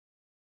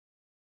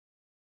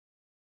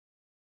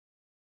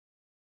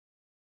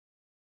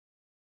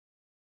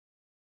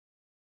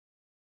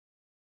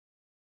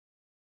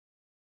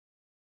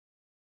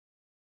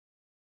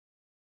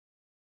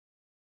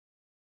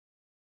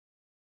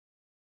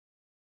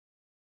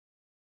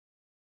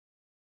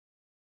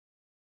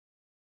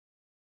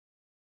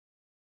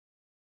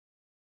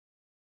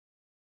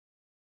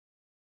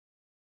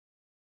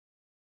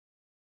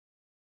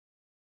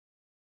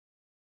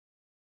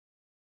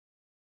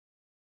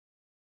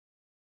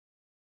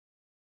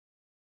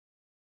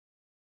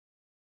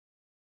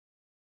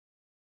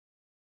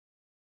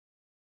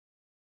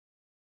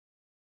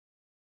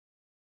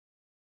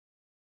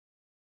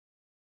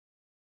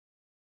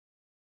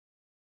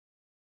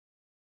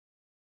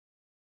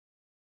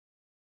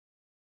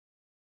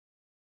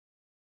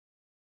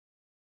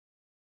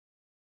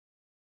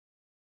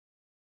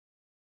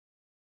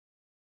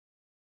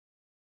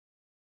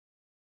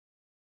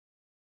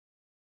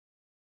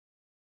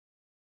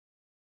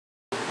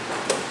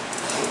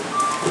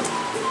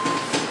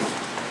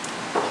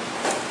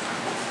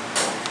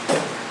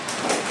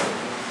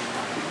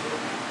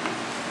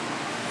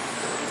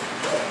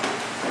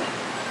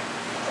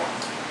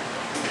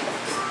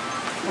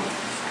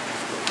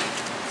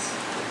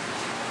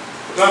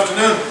Good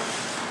afternoon.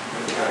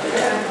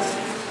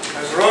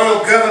 As Royal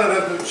Governor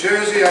of New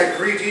Jersey, I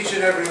greet each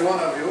and every one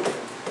of you.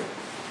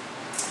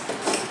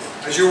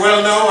 As you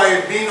well know, I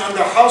have been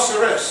under house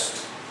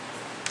arrest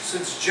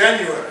since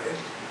January,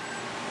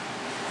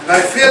 and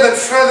I fear that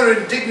further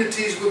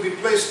indignities will be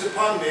placed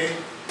upon me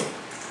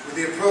with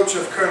the approach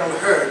of Colonel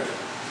Hurd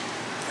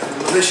and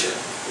the militia.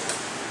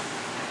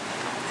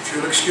 If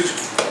you'll excuse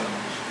me.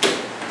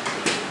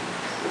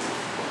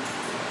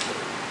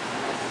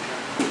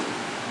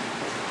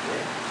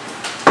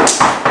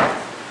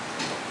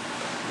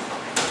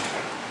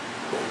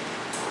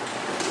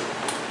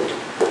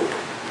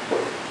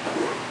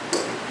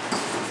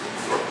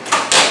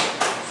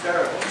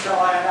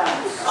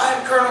 I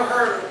am Colonel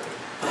Hurd.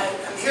 I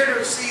am here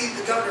to see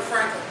the Governor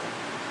Franklin.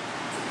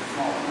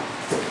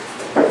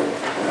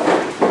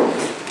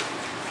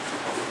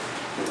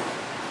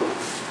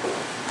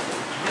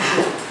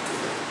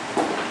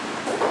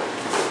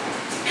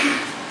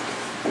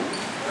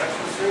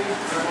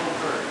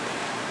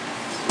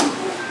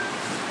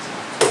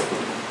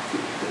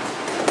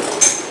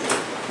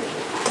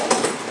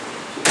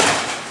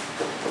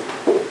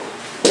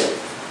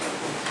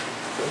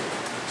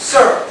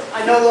 Sir,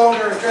 I no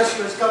longer address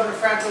you as Governor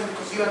Franklin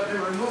because you have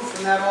been removed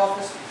from that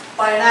office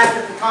by an act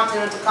of the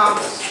Continental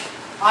Congress.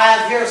 I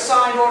have here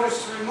signed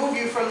orders to remove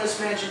you from this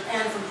mansion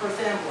and from Perth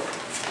Amboy.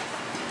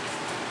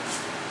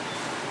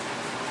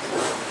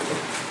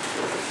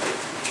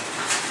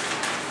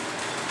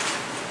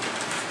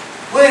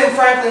 William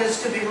Franklin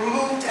is to be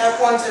removed at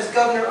once as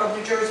Governor of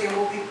New Jersey and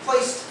will be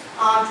placed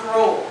on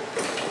parole.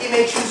 He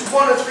may choose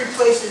one of three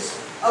places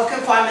of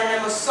confinement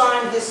and must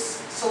sign his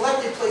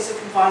selected place of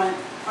confinement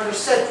under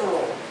said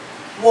parole.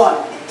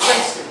 1.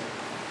 Princeton.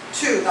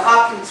 2. The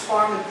Hopkins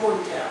Farm in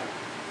Bordentown.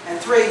 And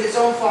 3. His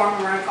own farm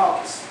in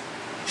Rancaucus.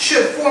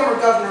 Should former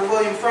Governor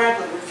William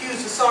Franklin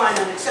refuse to sign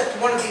and accept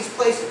one of these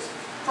places,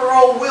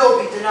 parole will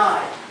be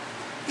denied.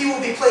 He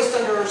will be placed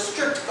under a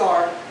strict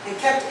guard and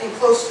kept in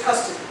close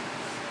custody.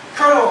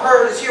 Colonel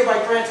Hurd is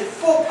hereby granted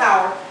full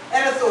power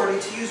and authority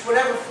to use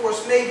whatever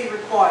force may be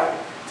required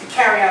to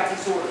carry out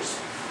these orders.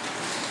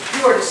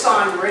 You are to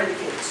sign where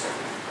indicated, sir.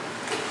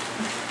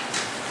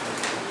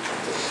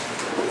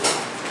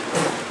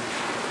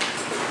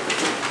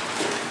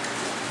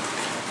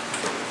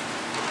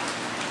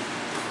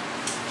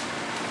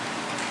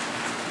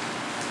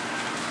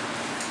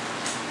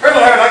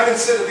 Colonel Hurd, I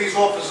consider these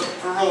offers of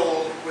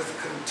parole with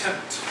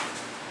contempt,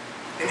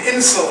 an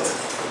insult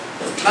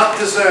not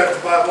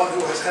deserved by one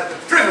who has had the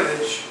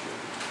privilege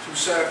to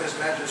serve His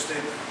Majesty.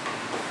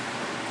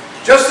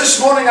 Just this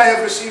morning I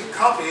have received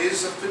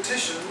copies of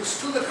petitions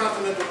to the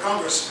Continental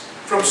Congress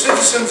from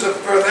citizens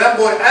of Perth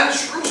Amboy and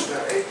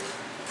Shrewsbury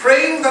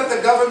praying that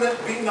the government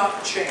be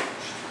not changed.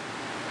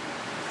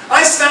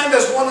 I stand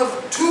as one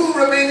of 2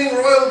 remaining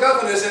royal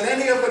governors in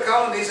any of the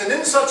colonies, and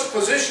in such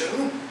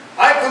position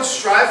I could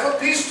strive for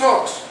peace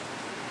talks,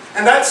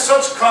 and at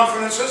such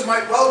conferences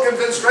might well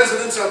convince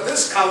residents of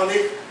this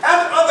colony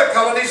and other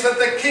colonies that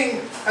the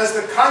King has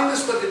the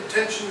kindest of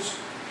intentions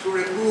to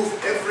remove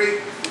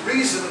every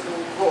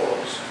reasonable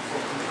cause for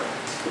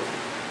complaint.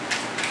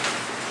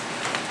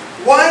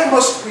 Why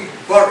must we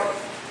bury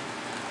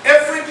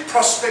every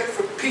prospect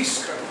for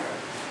peace, Colonel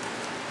Hurd,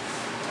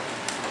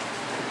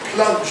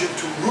 plunge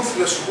into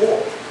ruthless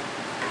war?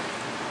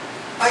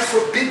 I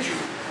forbid you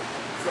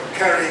from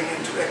carrying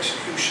into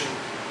execution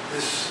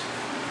this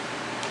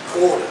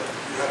order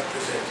you have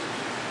presented.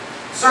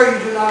 Sir, you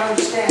do not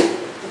understand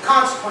the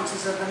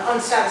consequences of an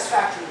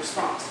unsatisfactory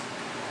response.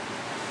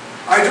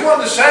 I do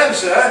understand,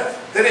 sir,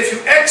 that if you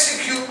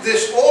execute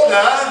this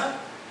order,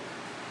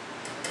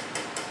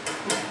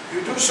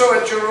 you do so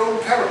at your own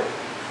peril.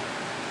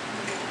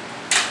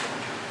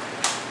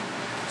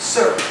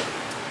 Sir,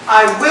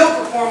 I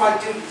will perform my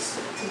duties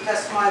to the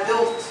best of my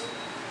abilities.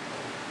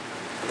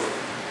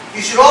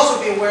 You should also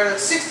be aware that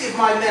 60 of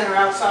my men are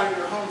outside of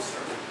your home, sir.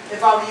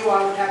 If I were you,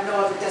 I would have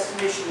no other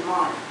destination in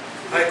mind.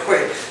 I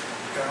quake,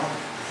 Colonel.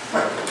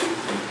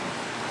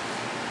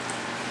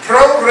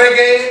 Pro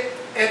rege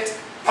et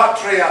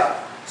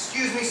patria.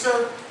 Excuse me,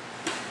 sir.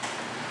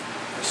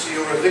 I see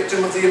you're a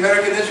victim of the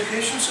American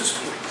education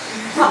system.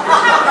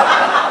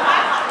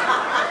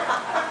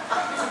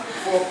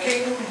 For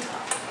king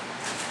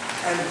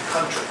and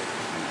country.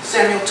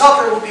 Samuel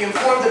Tucker will be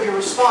informed of your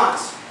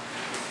response.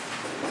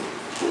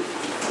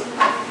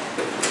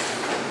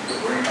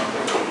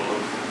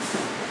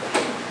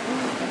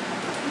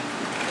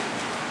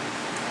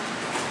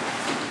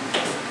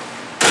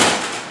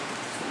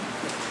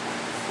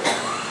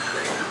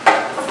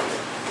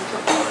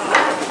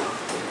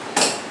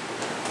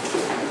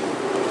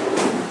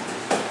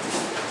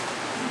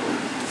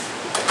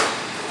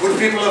 Good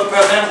people of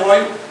Perth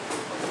Amboy,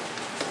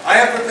 I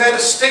have prepared a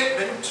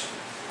statement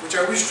which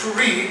I wish to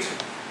read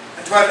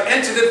and to have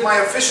entered in my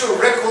official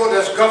record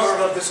as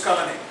governor of this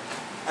colony.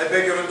 I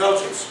beg your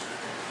indulgence.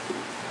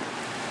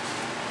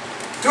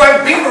 To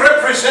have been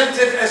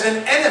represented as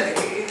an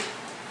enemy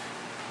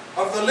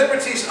of the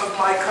liberties of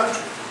my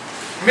country,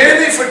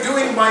 merely for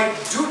doing my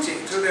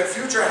duty to their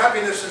future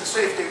happiness and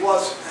safety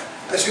was,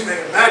 as you may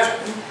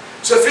imagine,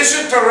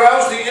 sufficient to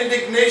rouse the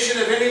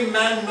indignation of any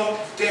man not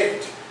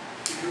dead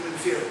to human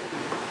feeling.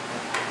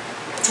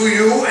 To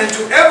you and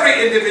to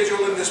every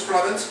individual in this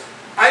province,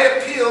 I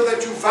appeal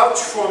that you vouch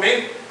for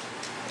me.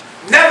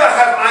 Never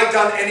have I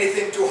done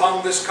anything to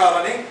harm this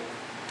colony.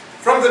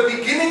 From the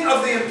beginning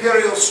of the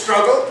imperial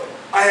struggle,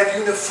 I have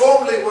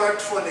uniformly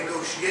worked for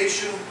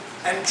negotiation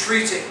and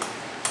treaty.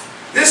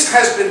 This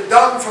has been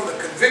done from the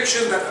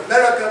conviction that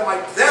America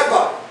might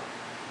thereby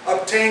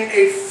obtain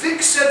a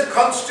fixed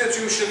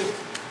constitution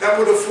that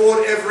would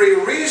afford every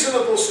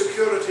reasonable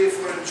security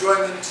for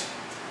enjoyment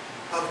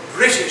of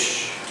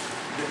British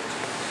liberty.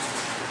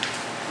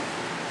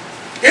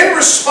 In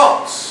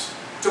response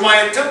to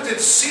my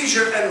attempted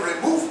seizure and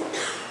removal,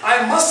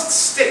 I must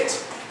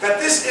state that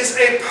this is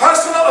a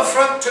personal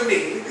affront to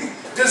me,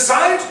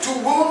 designed to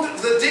wound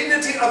the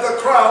dignity of the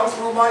Crown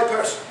through my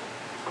person.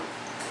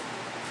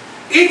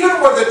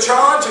 Even were the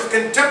charge of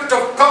contempt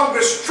of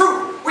Congress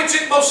true, which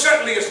it most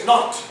certainly is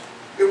not,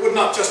 it would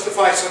not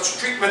justify such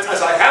treatment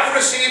as I have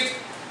received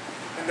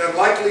and am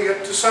likely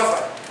yet to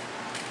suffer.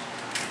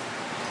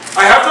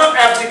 I have not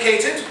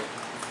abdicated.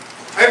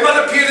 I have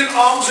not appeared in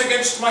arms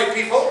against my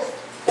people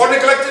or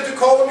neglected to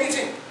call a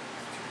meeting.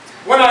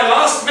 When I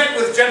last met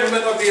with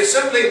gentlemen of the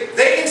Assembly,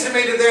 they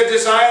intimated their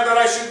desire that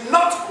I should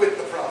not quit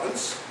the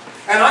province,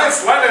 and I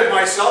flattered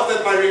myself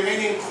that by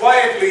remaining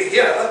quietly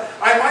here,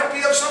 I might be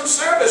of some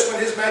service when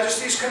His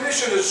Majesty's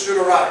commissioners should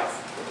arrive.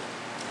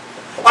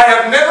 I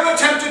have never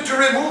attempted to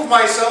remove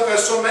myself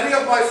as so many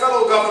of my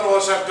fellow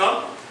governors have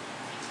done,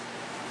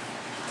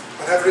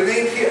 but have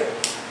remained here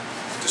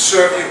to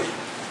serve you.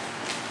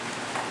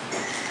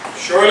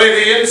 Surely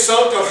the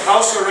insult of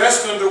house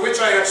arrest under which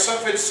I have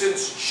suffered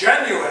since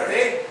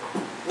January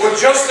would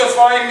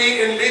justify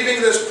me in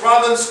leaving this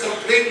province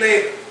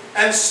completely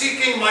and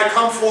seeking my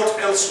comfort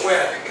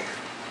elsewhere.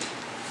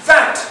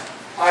 That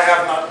I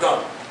have not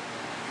done.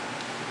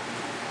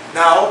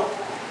 Now,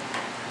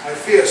 I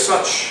fear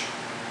such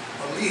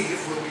a leave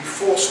will be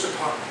forced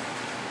upon me.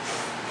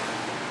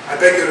 I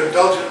beg your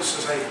indulgence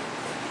as I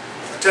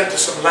attend to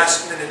some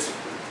last-minute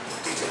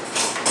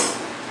details.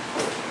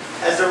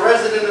 As a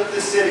resident of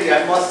this city,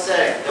 I must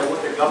say that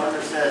what the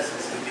governor says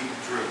is indeed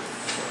true.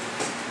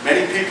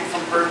 Many people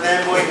from Perth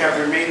Amboy have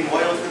remained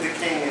loyal to the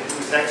King and to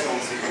His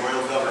Excellency, the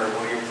Royal Governor,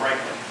 William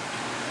Franklin.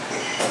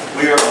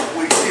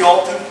 We see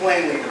all too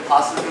plainly the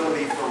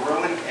possibility for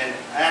ruin and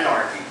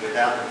anarchy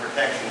without the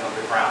protection of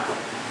the Crown.